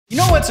You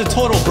know what's a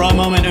total bruh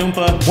moment,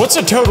 Oompa? What's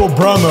a total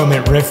bruh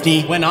moment,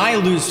 Rifty? When I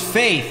lose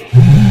faith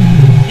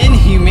in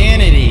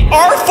humanity.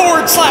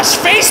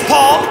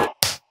 R/facepalm?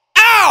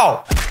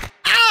 Ow!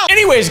 Ow!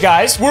 Anyways,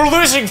 guys, we're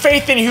losing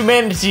faith in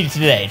humanity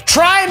today.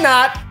 Try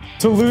not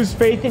to lose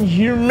faith in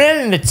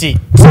humanity.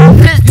 You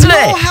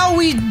know how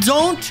we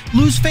don't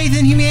lose faith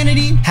in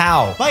humanity?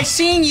 How? By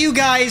seeing you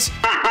guys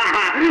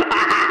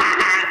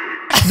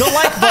the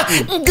like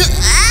button.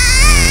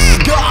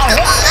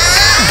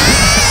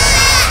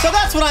 So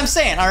that's what I'm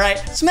saying, all right?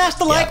 Smash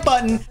the like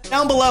button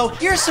down below.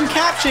 Here's some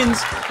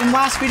captions from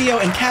last video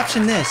and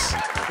caption this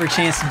for a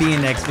chance to be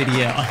in next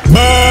video.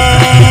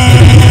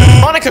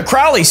 Monica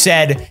Crowley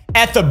said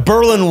at the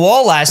Berlin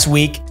Wall last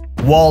week,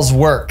 walls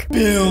work.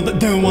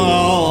 Build the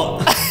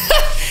wall.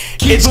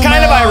 It's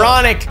kind of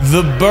ironic.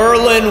 The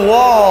Berlin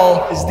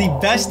Wall is the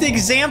best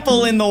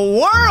example in the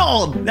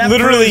world. That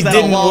literally that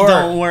didn't wall work.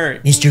 Don't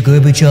work. Mr.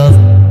 Gorbachev,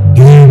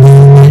 you're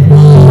that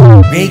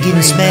wall.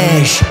 Reagan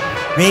smash.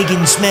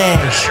 Reagan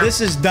smash.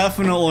 This is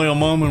definitely a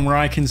moment where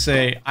I can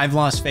say I've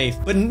lost faith.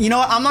 But you know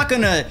what? I'm not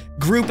gonna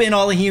group in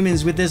all the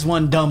humans with this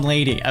one dumb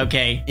lady,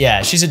 okay?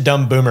 Yeah, she's a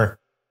dumb boomer.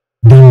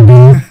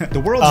 The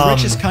world's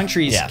richest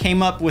countries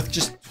came up with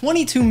just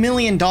 $22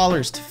 million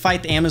to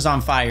fight the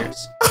Amazon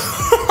fires.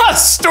 A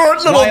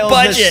Stuart Little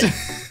budget.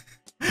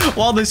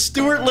 While the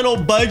Stuart Little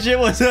budget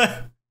was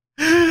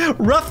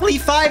roughly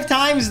 5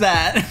 times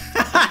that.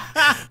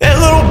 That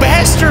little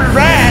bastard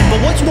rat.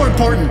 But what's more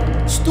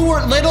important,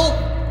 Stuart Little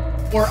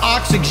or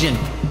oxygen?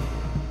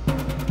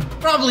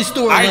 Probably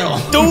Stuart Little.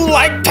 I do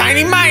like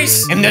tiny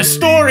mice and the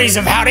stories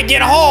of how to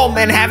get home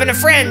and having a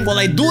friend. Well,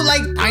 I do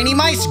like tiny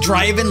mice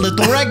driving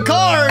little red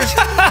cars.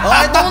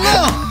 I don't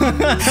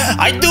know.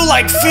 I do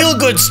like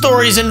feel-good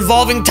stories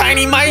involving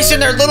tiny mice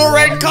and their little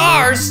red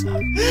cars.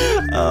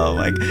 Oh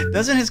my,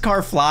 doesn't his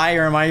car fly,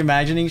 or am I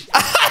imagining?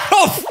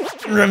 I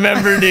don't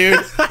remember, dude.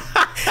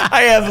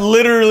 I have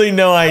literally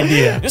no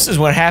idea. This is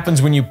what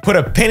happens when you put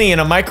a penny in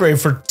a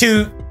microwave for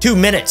two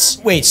minutes.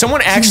 Wait,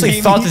 someone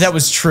actually thought that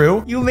was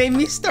true? You made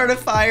me start a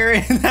fire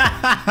in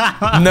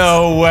that.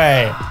 No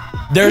way.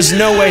 There's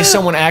no way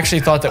someone actually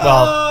thought that.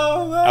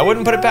 Well, I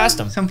wouldn't put it past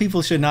them. Some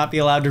people should not be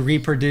allowed to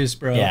reproduce,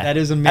 bro. Yeah. That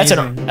is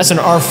amazing. That's an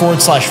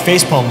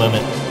R/facepalm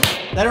moment.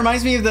 That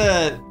reminds me of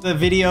the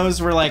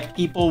videos where like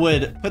people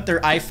would put their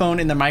iPhone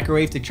in the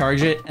microwave to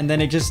charge it, and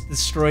then it just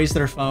destroys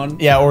their phone.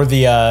 Yeah, or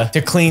the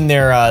to clean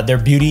their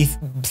beauty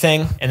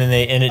thing, and then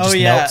it just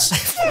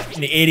melts.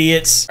 The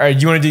idiots. All right,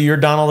 do you want to do your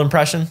Donald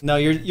impression? No,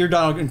 your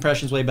Donald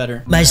impression's way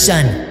better. My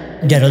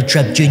son, Donald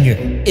Trump Jr.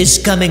 is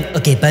coming.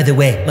 Okay, by the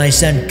way, my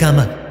son,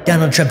 comma,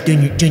 Donald Trump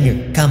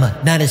Jr., comma,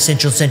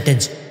 non-essential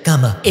sentence,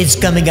 comma, is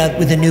coming out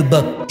with a new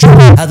book,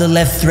 How the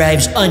Left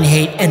Thrives on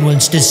Hate and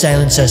Wants to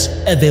Silence Us,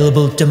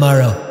 available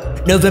tomorrow,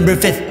 November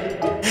 5th.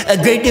 A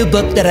great new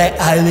book that I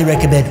highly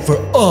recommend for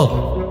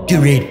all to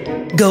read.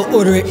 Go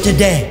order it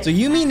today. So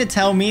you mean to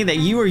tell me that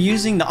you are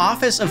using the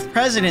office of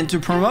president to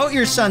promote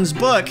your son's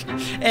book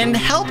and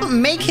help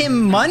make him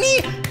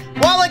money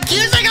while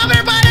accusing him of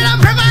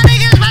providing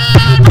his R/.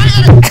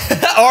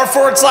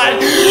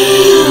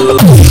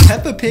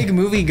 Peppa Pig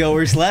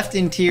moviegoers left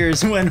in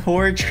tears when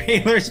horror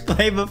trailers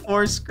play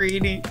before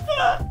screening.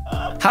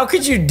 How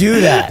could you do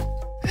that?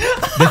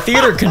 The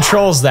theater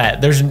controls that.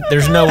 There's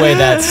no way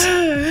that's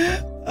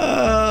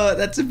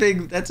a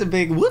big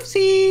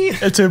whoopsie.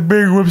 It's a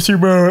big whoopsie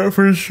moment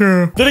for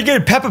sure. Then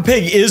again, Peppa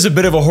Pig is a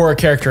bit of a horror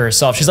character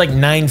herself. She's like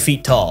 9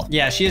 feet tall.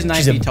 Yeah, she is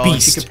 9 feet tall.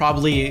 And she could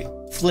probably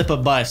flip a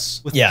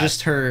bus with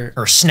just her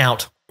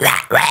snout.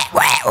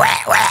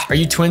 Are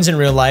you twins in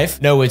real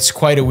life? No, it's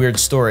quite a weird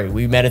story.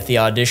 We met at the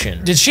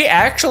audition. Did she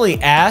actually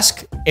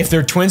ask if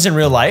they're twins in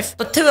real life?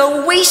 But to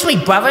a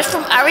Weasley brothers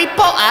from Harry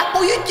Potter.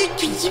 Oh, you did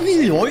twins in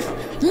real life?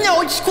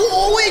 No, it's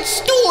called a weird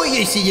story,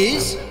 yes it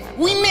is.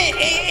 We met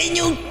at an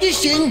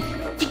audition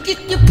to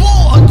get the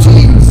Potter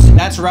twins.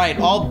 That's right,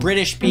 all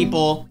British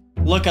people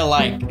look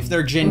alike if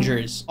they're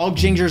gingers. All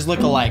gingers look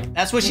alike.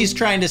 That's what she's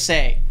trying to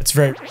say. It's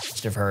very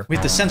racist of her. We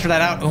have to censor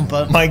that out,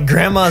 Oompa. My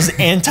grandma's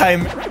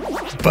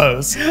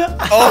anti-pose.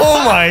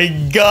 Oh my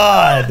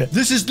god.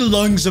 This is the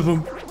lungs of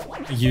a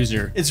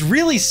user. It's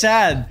really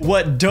sad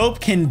what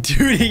dope can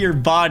do to your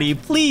body.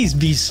 Please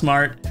be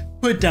smart.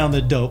 Put down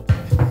the dope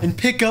and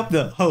pick up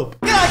the hope.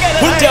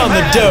 Put down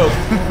the dope.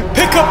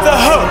 Pick up the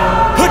hope.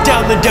 Put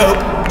down the dope.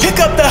 Pick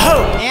up the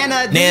hope.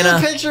 Nana, this is a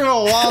picture of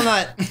a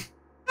walnut.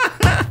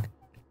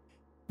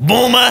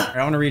 Boomer. I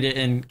want to read it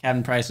in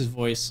Captain Price's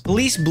voice.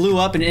 Police blew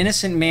up an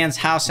innocent man's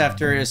house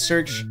after a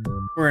search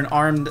for an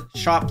armed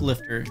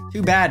shoplifter.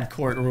 Too bad,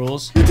 court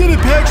rules.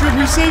 Lieutenant Patrick,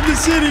 we saved the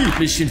city.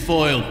 Mission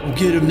foiled. We'll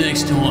get him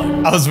next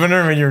time. I was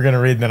wondering when you were going to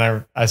read, and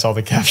then I saw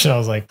the caption. I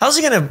was like, how's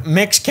he going to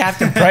mix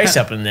Captain Price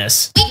up in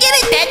this? We did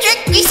it,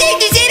 Patrick. We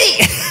saved the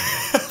city.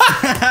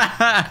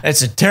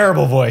 That's a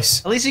terrible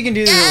voice. At least you can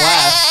do the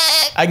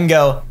laugh. I can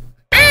go.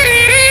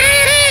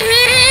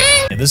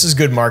 This is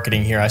good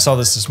marketing here. I saw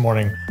this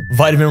morning.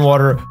 Vitamin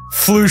water,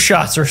 flu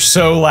shots are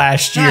so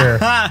last year.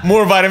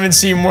 More vitamin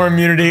C, more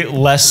immunity,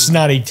 less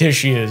snotty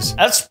tissues.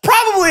 That's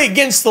probably totally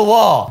against the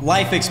law.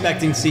 Life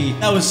expectancy.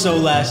 That was so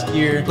last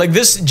year. Like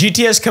this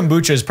GTS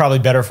kombucha is probably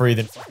better for you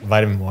than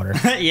vitamin water.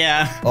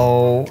 Yeah.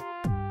 Oh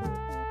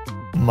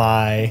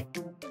my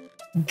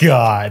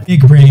God.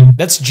 Big brain.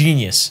 That's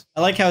genius.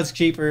 I like how it's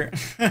cheaper.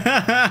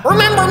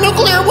 Remember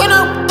nuclear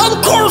winter?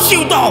 Of course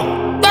you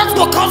don't! That's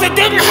because it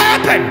didn't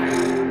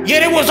happen!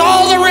 Yet it was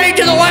all the rage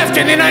of the left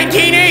in the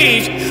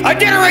 1980s. A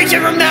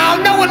generation from now,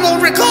 no one will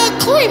recall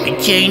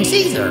climate change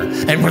either.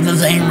 And for the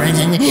same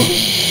reason...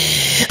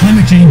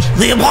 Climate change.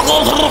 The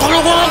apocalypse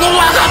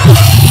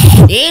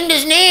end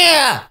is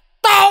near!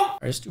 No!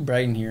 It's too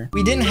bright in here.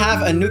 We didn't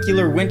have a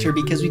nuclear winter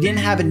because we didn't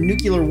have a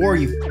nuclear war,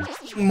 you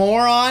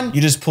moron.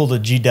 You just pulled a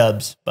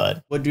G-dubs,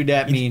 bud. What do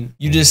that mean?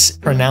 You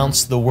just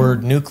pronounced the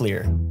word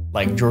nuclear,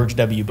 like George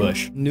W.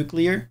 Bush.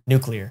 Nuclear?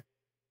 Nuclear.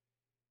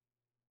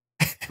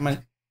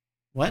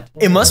 What?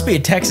 It must be a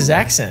Texas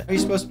accent. How are you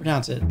supposed to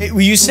pronounce it?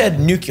 You said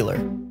nuclear,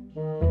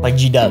 like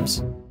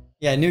G-dubs.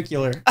 Yeah,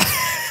 nuclear.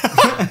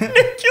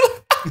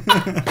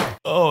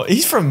 Oh,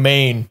 he's from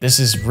Maine. This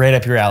is right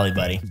up your alley,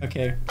 buddy.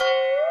 Okay.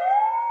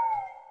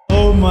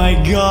 Oh my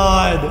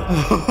God.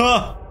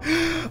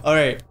 All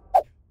right.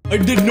 I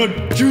did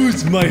not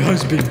choose my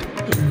husband,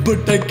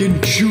 but I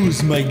can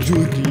choose my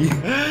duty.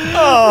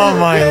 Oh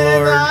my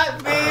Lord.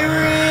 Not be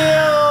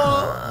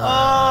real.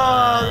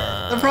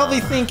 Oh, they're probably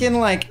thinking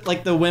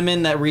like the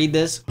women that read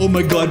this. Oh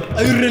my God,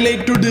 I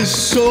relate to this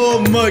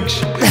so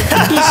much.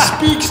 This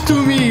speaks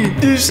to me.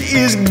 This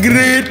is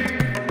great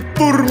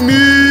for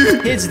me.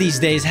 Kids these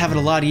days have it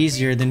a lot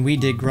easier than we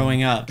did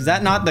growing up. Is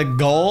that not the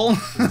goal?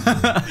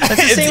 That's the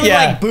same with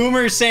like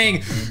boomers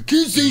saying,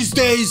 kids these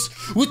days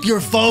with your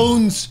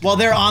phones while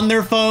they're on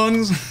their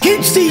phones.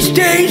 Kids these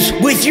days,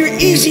 with your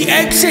easy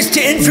access to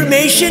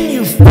information,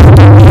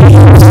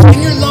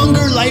 In your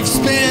longer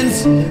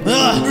lifespans,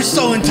 ugh, you're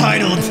so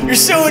entitled. you're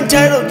so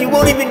entitled you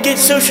won't even get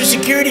Social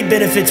Security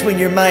benefits when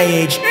you're my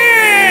age.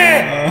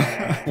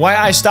 Why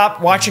I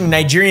stopped watching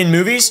Nigerian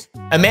movies?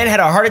 A man had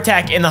a heart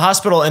attack in the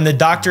hospital and the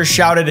doctor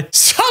shouted,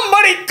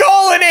 "Somebody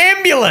call an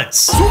ambulance!"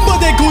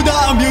 Somebody call the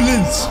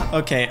ambulance.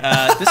 Okay,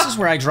 this is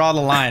where I draw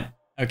the line.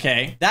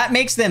 Okay, that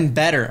makes them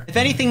better. If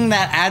anything,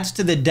 that adds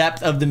to the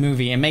depth of the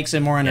movie and makes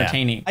it more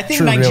entertaining. I think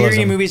True Nigerian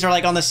realism. movies are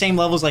like on the same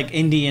level as like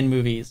Indian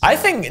movies. I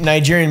think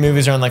Nigerian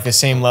movies are on like the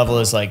same level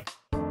as like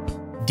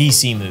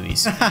DC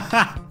movies.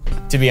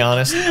 To be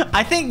honest.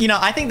 I think,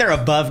 I think they're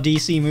above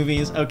DC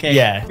movies. Okay.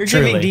 Yeah, You're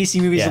truly. giving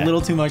DC movies Yeah. a little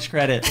too much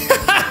credit.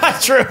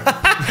 True.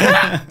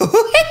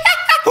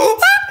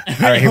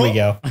 All right, here we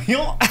go.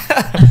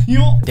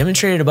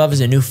 Demonstrated above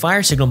is a new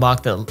fire signal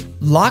box that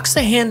locks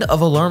the hand of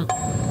alarm.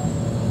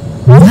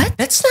 What?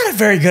 That's not a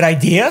very good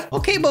idea.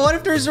 Okay, but what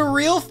if there's a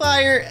real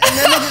fire and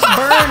then they just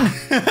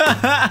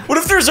burn? What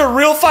if there's a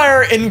real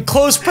fire in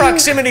close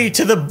proximity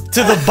to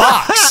the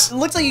box? It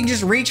looks like you can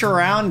just reach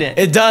around it.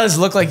 It does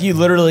look like you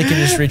literally can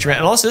just reach around.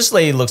 And also, this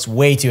lady looks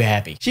way too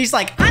happy. She's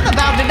like, I'm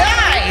about to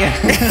die.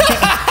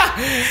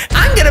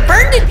 I'm gonna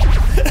burn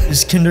it.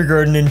 This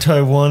kindergarten in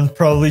Taiwan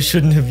probably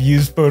shouldn't have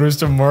used photos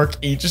to mark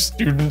each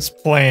student's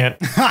plant.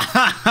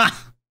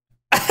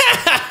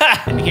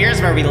 And here's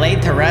where we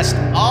laid to rest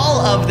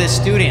all of the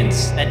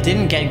students that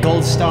didn't get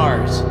gold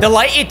stars.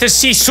 Delighted to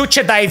see such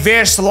a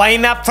diverse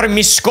lineup from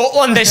Miss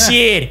Scotland this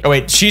year. Oh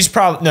wait, she's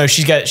probably no,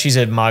 she's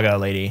a MAGA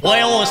lady.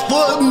 Well, it's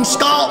flooding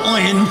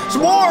Scotland.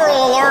 Spoiler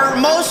alert,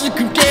 most of the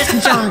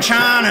contestants are in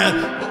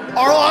China.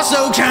 Are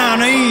also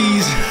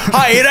Chinese.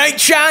 Hi, it ain't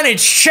China,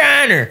 it's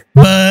China.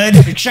 Bud.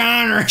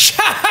 China.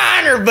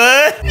 China,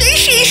 bud.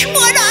 This is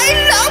what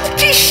I love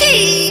to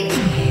see.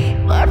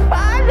 My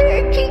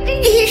father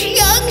teaching his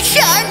young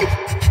son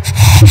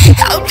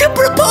how to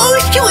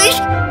propose to his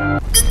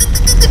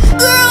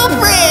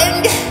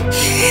girlfriend.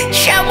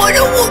 Someone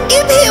who will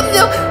give him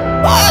the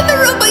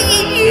Father of the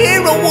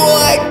Year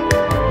award.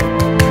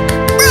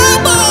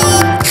 Bravo!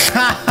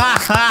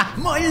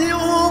 My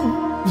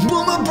little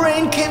boomer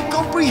brain can't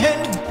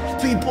comprehend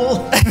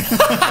people.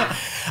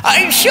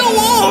 I'm so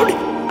old,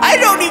 I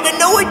don't even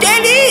know what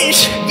that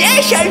is.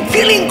 Yes, I'm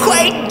feeling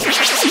quite...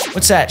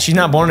 What's that? She's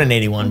not born in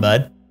 81,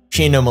 bud.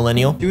 She ain't no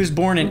millennial. She was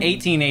born in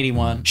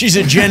 1881. She's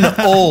a gen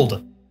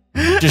old.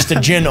 Just a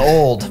gen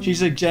old.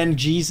 She's a Gen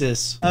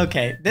Jesus.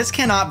 Okay, this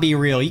cannot be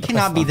real. You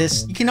cannot be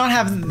this. You cannot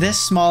have this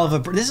small of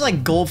a. This is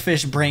like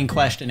goldfish brain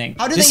questioning.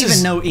 How do This they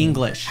is- even know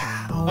English? is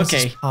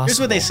Okay, this here's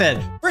what they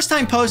said. First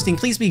time posting,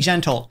 please be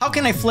gentle. How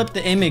can I flip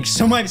the image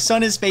so my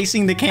son is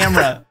facing the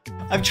camera?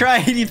 I've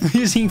tried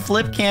using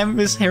flip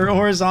canvas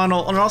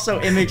horizontal and also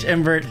image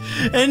invert,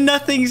 and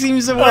nothing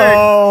seems to work.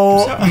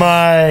 Oh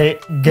my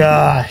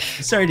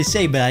gosh. Sorry to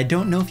say, but I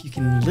don't know if you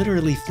can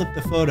literally flip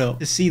the photo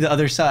to see the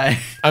other side.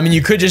 I mean,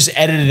 you could just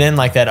edit it in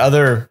like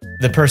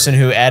the person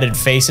who added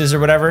faces or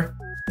whatever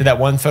to that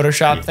one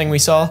Photoshop thing we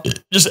saw.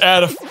 Just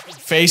add a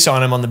face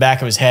on him on the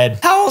back of his head.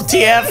 How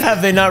TF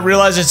have they not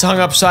realized it's hung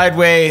up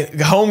sideways?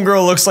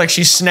 Homegirl looks like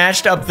she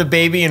snatched up the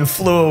baby and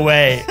flew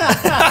away.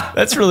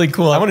 That's really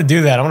cool. I want to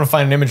do that. I want to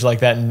find an image like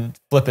that and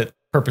flip it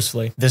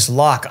purposefully. This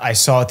lock I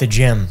saw at the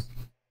gym.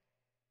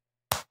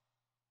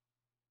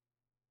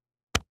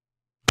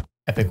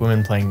 Epic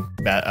women playing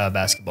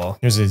basketball.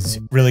 Here's a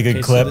really good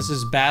Okay, clip. so this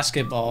is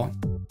basketball.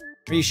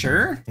 Are you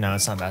sure? No,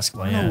 it's not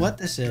basketball. I don't know what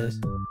this is.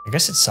 I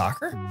guess it's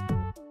soccer?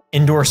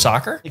 Indoor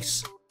soccer?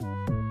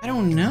 I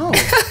don't know.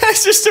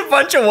 It's just a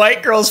bunch of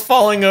white girls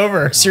falling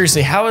over.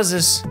 Seriously, how is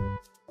this?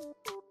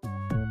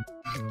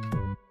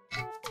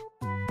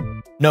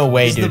 No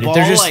way, Is dude. the ball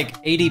They're just like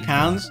 80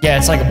 pounds? yeah,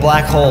 it's like a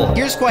black hole.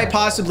 Here's quite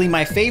possibly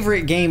my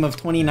favorite game of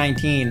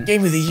 2019.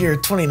 Game of the year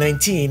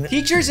 2019.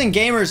 Teachers and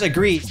gamers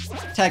agree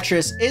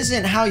Tetris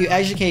isn't how you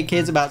educate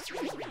kids about.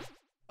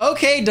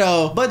 Okay,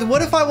 though, but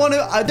what if I want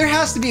to? There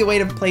has to be a way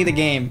to play the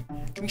game.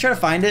 Can we try to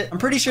find it? I'm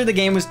pretty sure the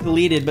game was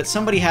deleted, but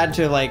somebody had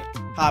to like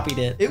copied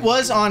it. It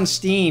was on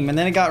Steam and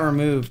then it got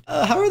removed.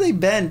 How are they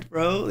bent,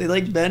 bro? They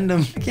like bend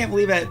them. I can't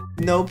believe at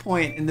no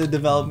point in the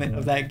development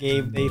of that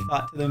game they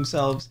thought to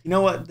themselves, you know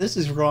what? This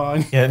is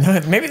wrong. Yeah,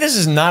 no, maybe this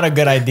is not a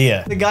good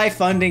idea. The guy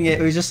funding it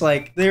was just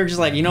like, they were just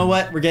like, you know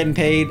what? We're getting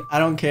paid. I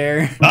don't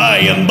care. I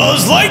am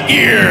Buzz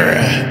Lightyear.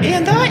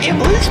 And I am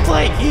Liz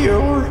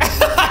Lightyear.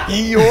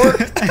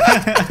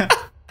 Eeyore.